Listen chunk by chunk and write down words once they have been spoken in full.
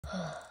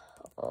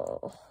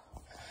Oh,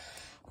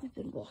 we've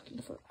been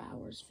walking for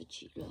hours,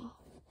 Vegeta.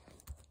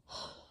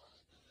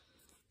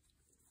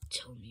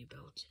 Tell me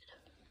about it.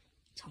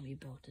 Tell me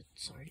about it,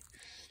 sorry.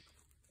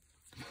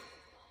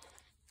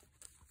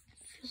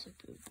 Feels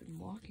like we've been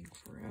walking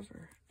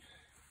forever.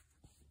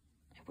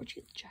 Hey, where'd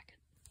you get the jacket?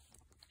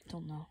 I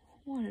don't know.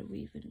 Why did we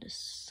even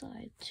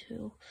decide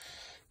to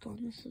go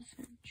on this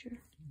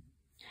adventure?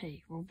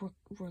 Hey,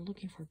 we're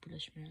looking for a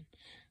British man.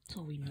 That's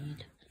all we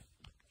need.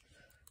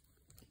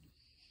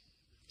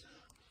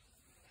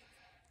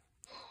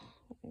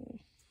 Oh.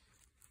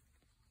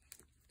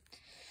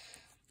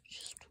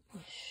 Just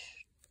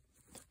wish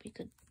that we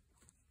could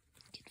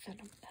get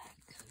Venom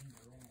back.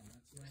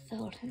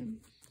 Without him,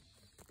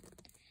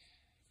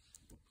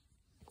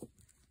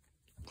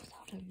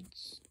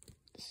 this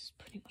is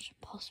pretty much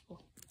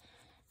impossible.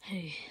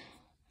 Hey.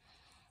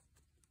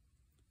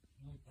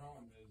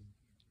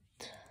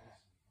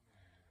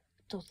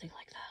 Don't think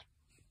like that,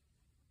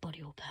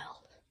 buddy old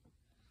pal.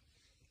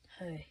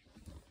 Hey.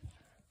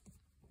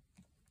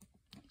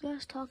 You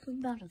guys talking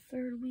about a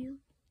third wheel?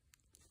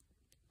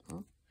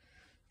 Huh?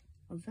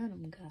 A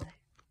Venom guy.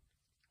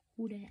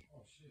 Who that?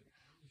 Oh shit.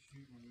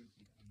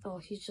 Oh,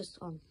 he's just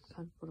kind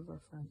of one of our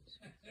friends.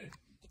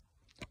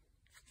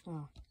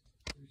 Oh.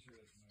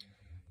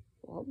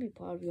 Well, I'll be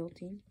part of your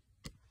team.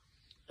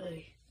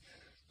 Hey,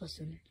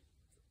 listen,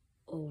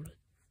 old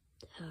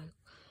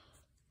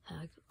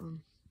hag,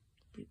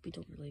 we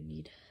don't really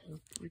need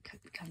help. We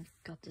kind of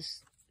got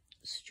this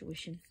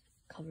situation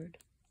covered.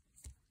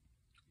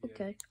 Yeah.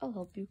 Okay, I'll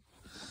help you.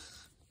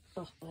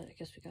 Oh, I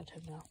guess we got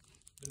him now.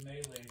 The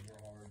melees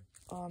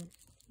are hard.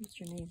 What's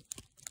your name?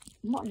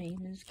 My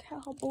name is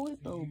Cowboy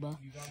Boba.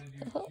 You gotta do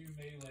 2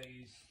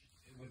 melees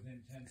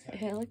within 10 seconds.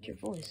 Hey, I like your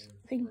voice.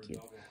 Thank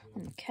you.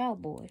 I'm a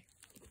cowboy.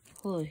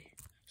 Hey.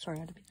 Sorry, I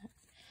had to be that.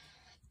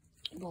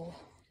 Well,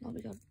 now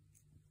we got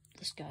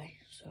this guy,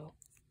 so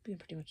we can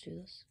pretty much do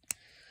this.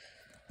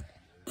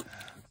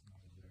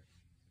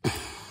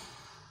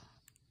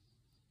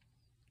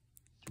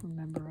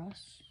 Remember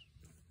us?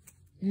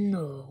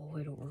 No,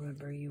 I don't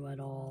remember you at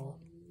all.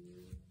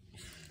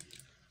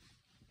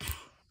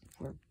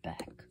 We're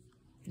back.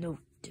 No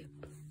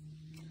dip.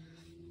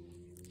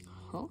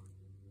 Huh?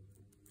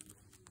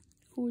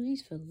 Who are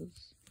these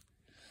fellas?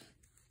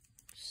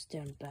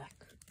 Stand back.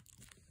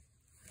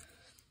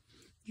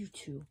 You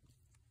two.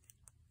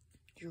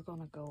 You're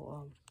gonna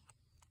go,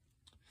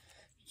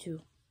 you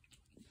two.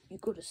 You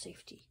go to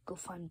safety. Go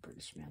find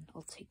British man.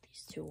 I'll take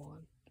these 2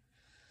 on.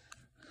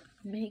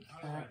 Make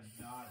that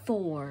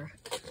 4.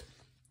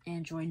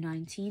 Android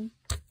 19.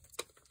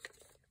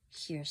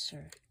 Here,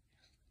 sir.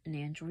 An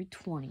Android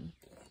 20.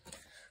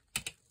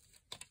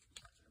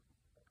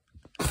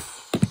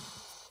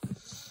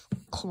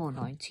 Come on,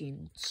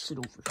 19. Sit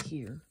over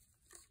here.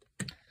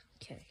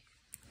 Okay.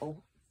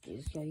 Oh,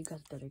 geez. Yeah, you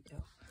guys better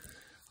go.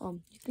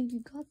 You think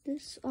you got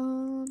this?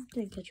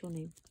 Didn't catch your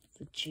name.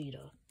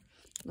 Vegeta.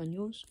 And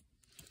yours?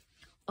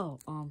 Oh,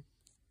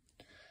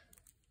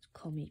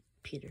 call me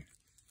Peter.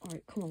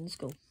 Alright, come on, let's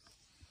go.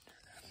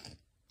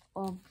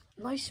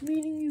 Nice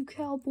meeting you,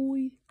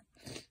 cowboy.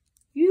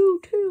 You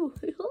too.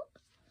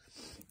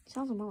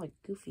 Sounds more like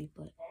Goofy,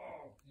 but...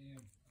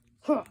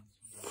 Huh.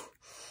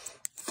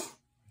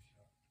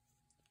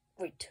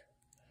 Wait.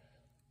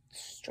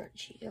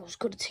 Strategy. I was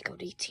going to take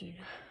out 18.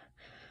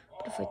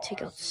 But if I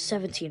take out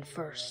 17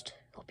 first,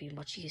 it'll be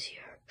much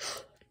easier.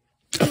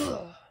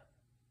 Oh.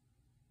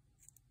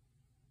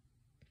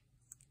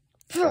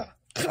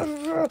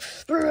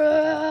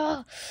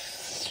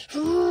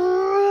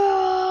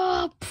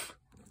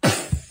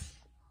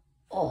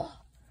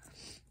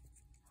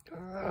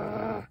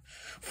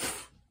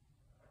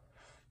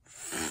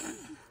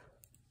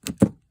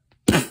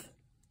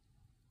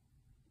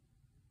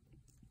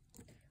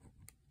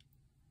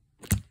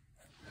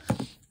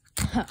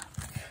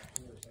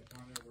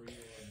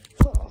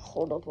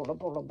 Hold up.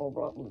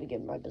 Let me get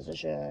in my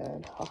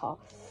position. Haha.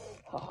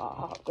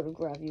 Haha. I'm gonna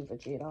grab you,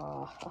 Vegeta.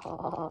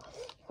 Haha.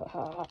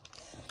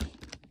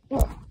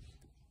 What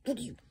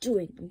are you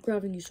doing? I'm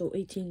grabbing you so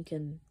 18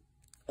 can,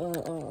 I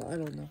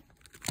don't know.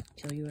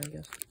 Kill you, I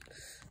guess.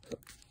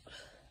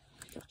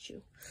 Got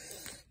you.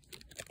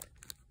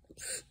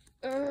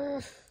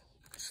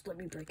 Just let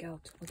me break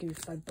out. I'll give you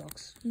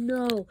 $5.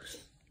 No.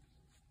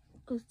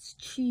 It's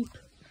cheap.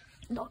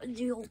 Not in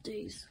the old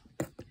days.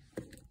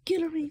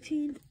 Get him,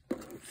 18.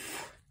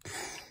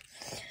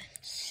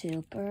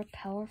 Super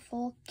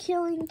powerful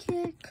killing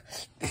kick.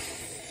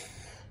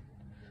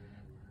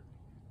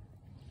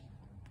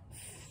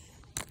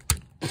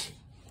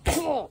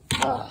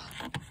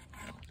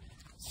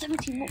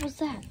 17, what was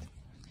that?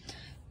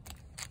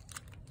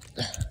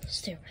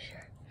 Stay over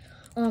here.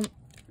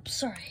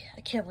 Sorry,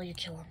 I can't let you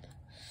kill him.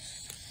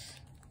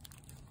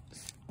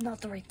 It's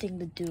not the right thing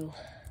to do.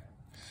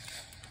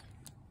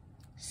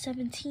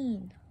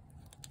 17.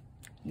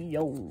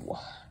 Yo.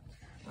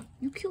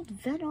 You killed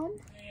Venom?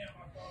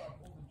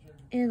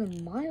 And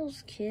the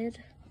Miles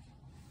kid.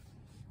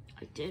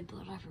 I did,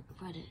 but I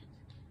regret it.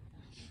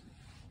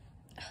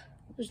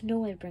 There's no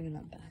way of bringing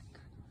them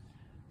back.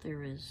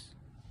 There is.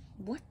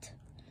 What?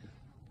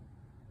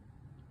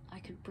 I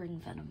could bring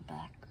Venom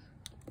back,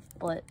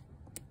 but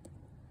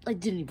I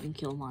didn't even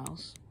kill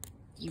Miles.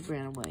 You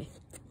ran away.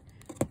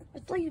 I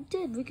thought you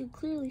did. We could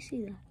clearly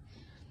see that.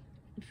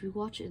 If you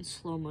watch it in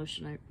slow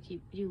motion,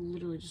 you can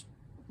literally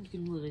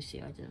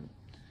see I didn't.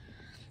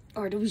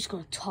 Alright, are we just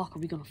gonna talk or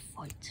are we gonna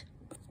fight?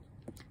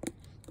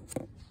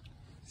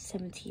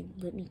 17,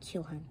 let me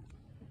kill him.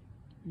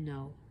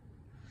 No.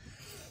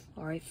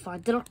 Alright,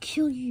 fine, then I'll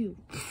kill you.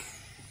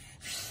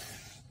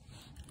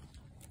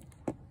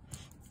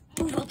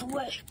 Move out the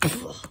way.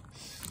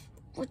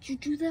 Why'd you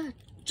do that?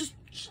 Just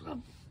shut up.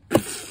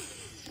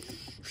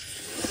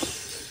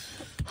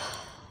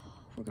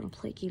 We're gonna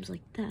play games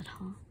like that,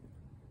 huh?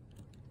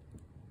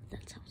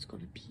 That's how it's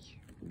gonna be.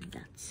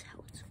 That's how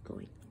it's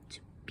going to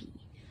be.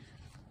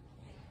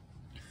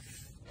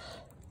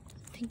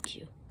 Thank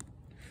you.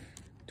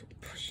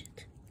 Don't push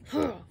it.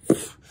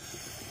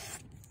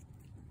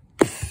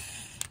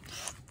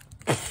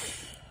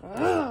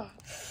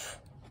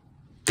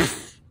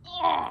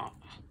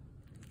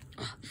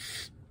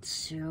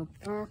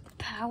 'Super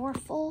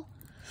powerful.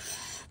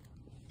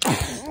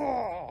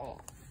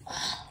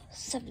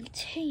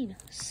 17.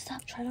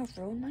 Stop trying to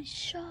ruin my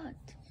shot.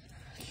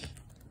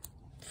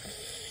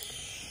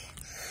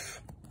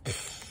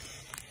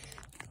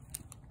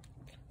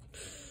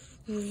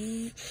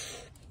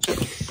 It's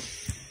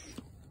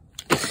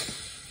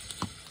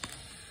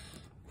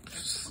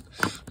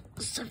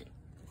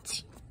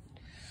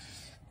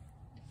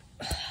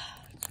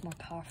more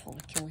powerful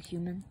to kill a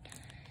human.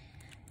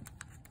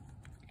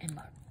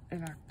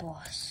 And our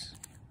boss,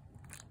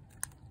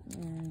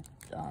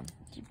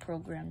 he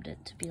programmed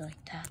it to be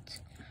like that,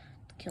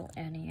 to kill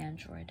any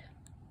android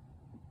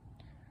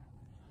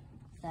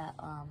that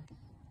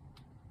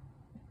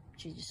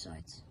changes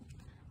sides.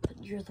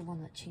 But you're the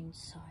one that changed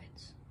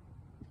sides,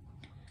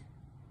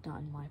 not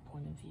in my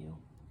point of view.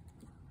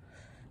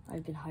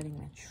 I've been hiding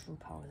my true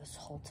power this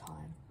whole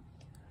time.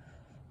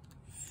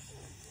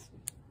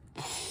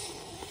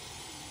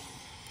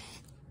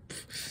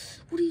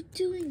 What are you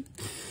doing?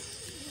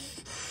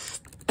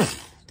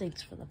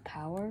 Thanks for the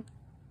power.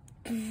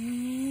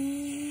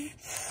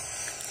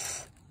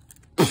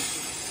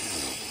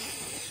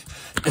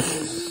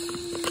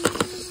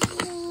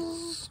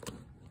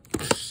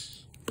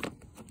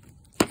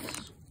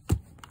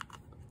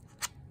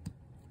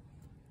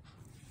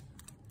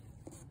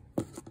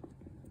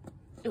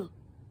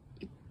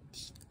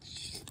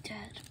 She's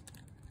dead.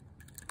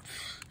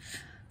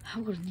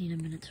 I'm gonna need a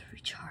minute to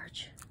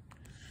recharge.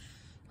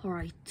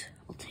 Alright,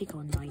 I'll take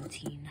on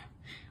 19.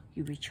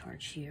 You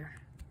recharge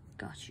here.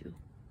 Got you.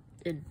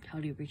 And how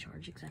do you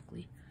recharge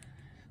exactly?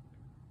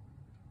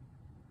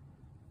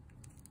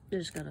 I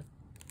just gotta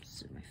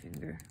sit my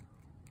finger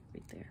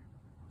right there.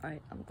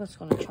 Alright, I'm just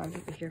gonna charge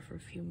over here for a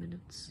few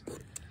minutes.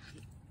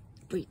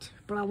 Wait,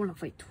 but I wanna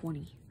fight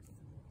 20.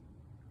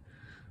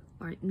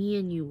 Alright, me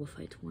and you will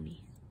fight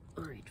 20.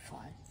 Alright,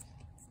 fine.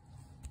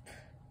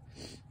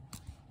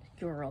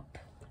 You're up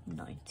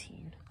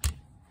 19.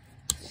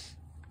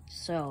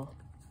 So,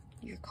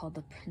 you're called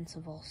the Prince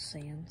of all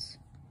Saiyans.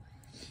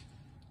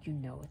 You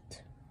know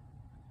it.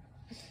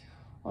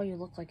 All you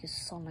look like is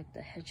Sonic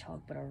the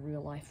Hedgehog, but a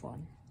real life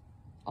one.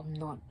 I'm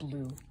not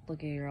blue.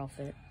 Look at your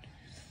outfit.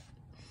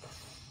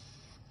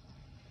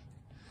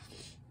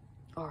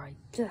 Alright,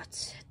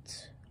 that's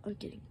it. I'm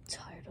getting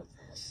tired of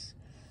this.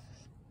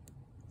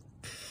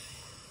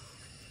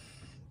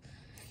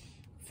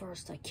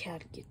 First, I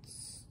can't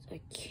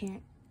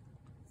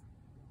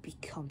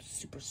become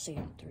Super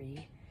Saiyan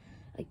 3.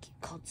 I get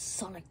called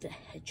Sonic the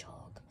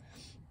Hedgehog.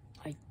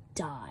 I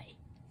die.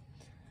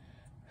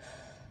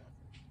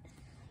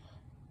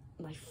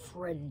 My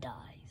friend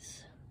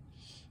dies.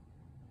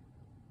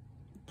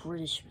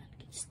 British man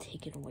gets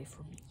taken away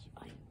from me.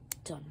 I'm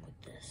done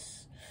with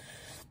this.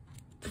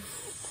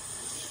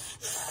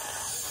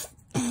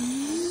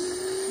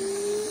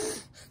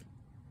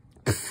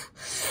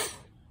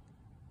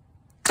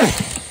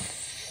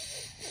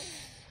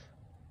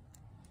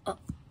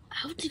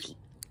 How did he?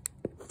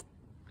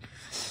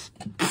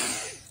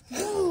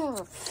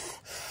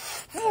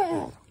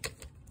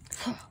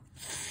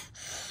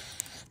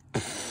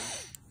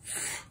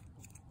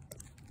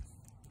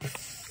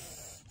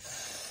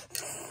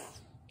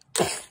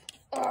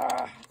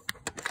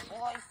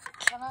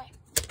 Can I?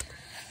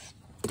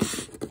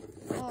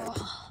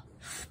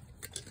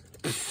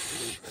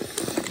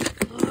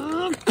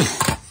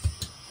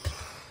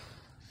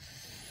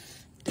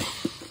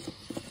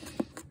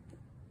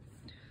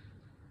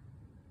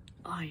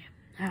 I am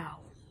now.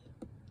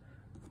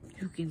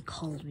 You can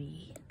call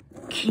me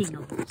King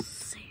of all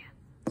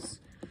Saiyans,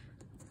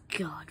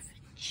 God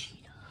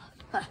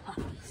Vegeta.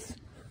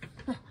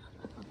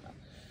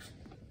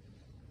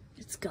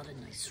 It's got a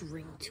nice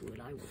ring to it,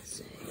 I would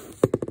say.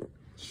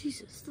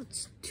 Jesus,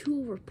 that's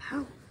too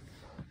overpowered.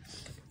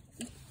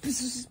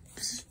 This is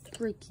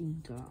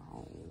breaking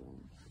down.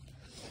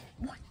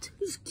 What?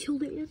 He's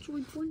killed an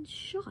android one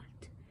shot.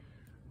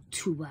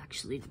 2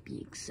 actually, to be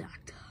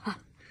exact.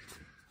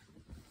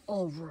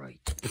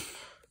 Alright.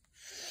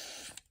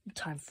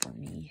 Time for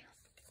me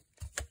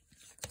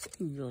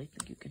You really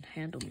think you can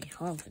handle me,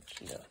 huh,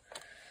 Vegeta?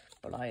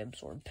 But I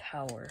absorb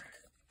power.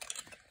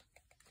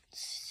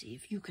 Let's see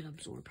if you can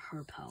absorb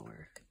her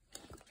power.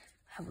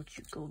 How about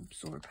you go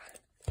absorb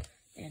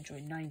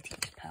Android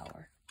 19's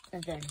power?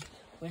 And then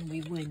when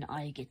we win,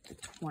 I get the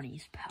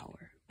 20's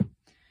power.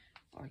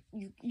 Or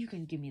you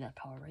can give me that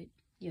power, right?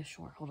 Yeah,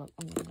 sure. Hold up.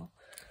 I'm gonna go.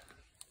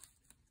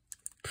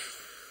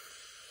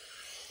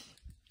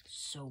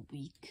 So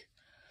weak.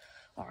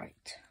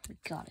 Alright, we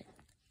got it.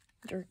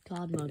 Your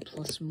God mode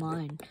plus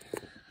mine.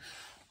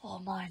 Oh,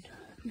 mine.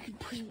 We can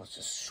pretty much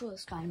destroy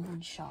this guy in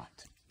one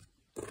shot.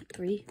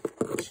 3,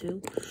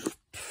 2.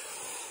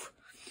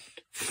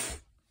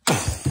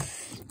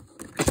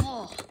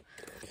 Oh.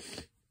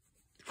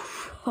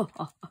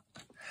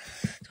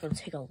 It's gonna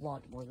take a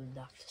lot more than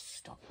that to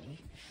stop me.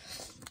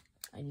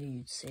 I knew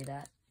you'd say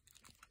that.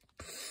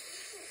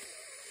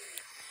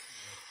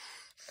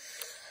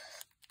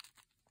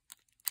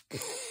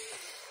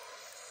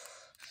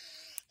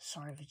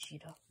 Sorry,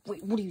 Vegeta.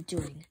 Wait, what are you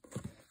doing?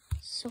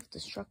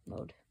 Self-destruct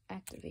mode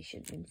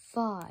activation in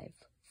 5,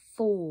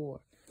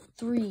 4,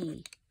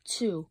 3,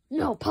 2.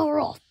 No,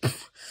 power off.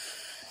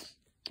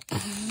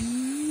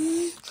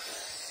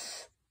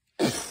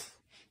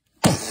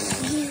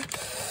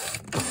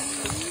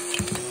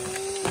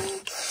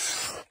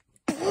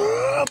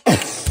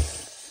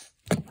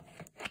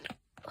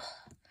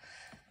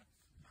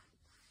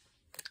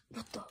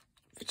 What the?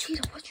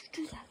 Vegeta, why'd you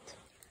do that?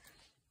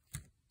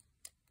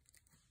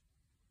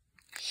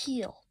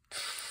 Heal.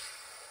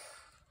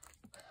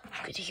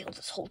 Could heal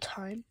this whole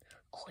time?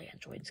 All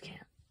androids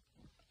can.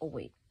 Oh,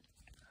 wait.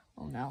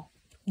 Oh, no.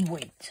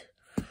 Wait.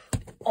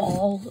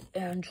 All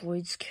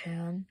androids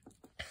can?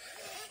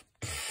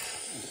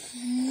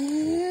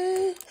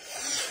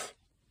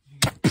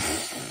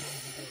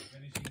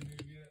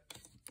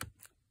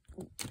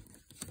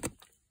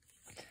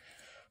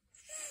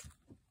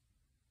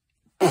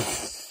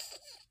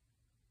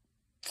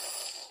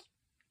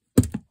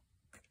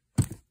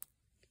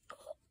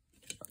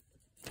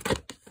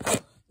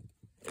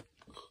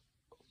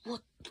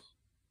 What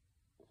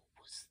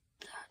was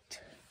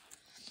that?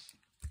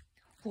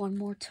 One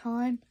more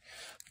time.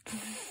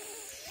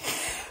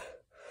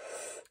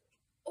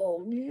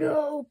 Oh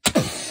no!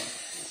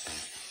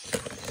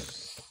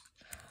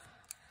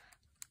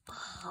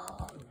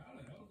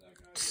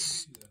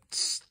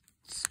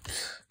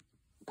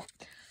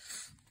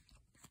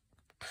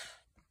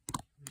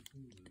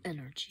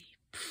 Energy.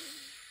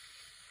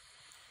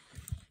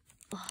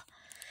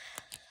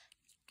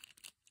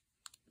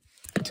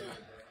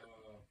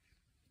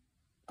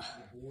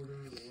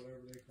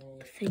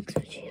 Thanks,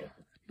 Vegeta.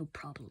 No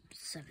problem.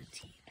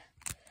 17.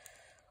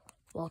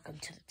 Welcome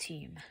to the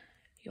team.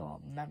 You're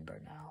a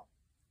member now.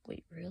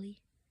 Wait,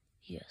 really?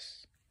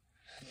 Yes.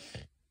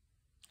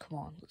 Come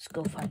on, let's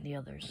go find the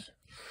others.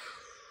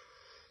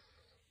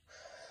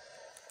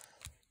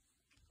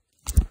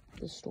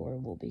 The story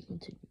will be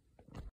continued.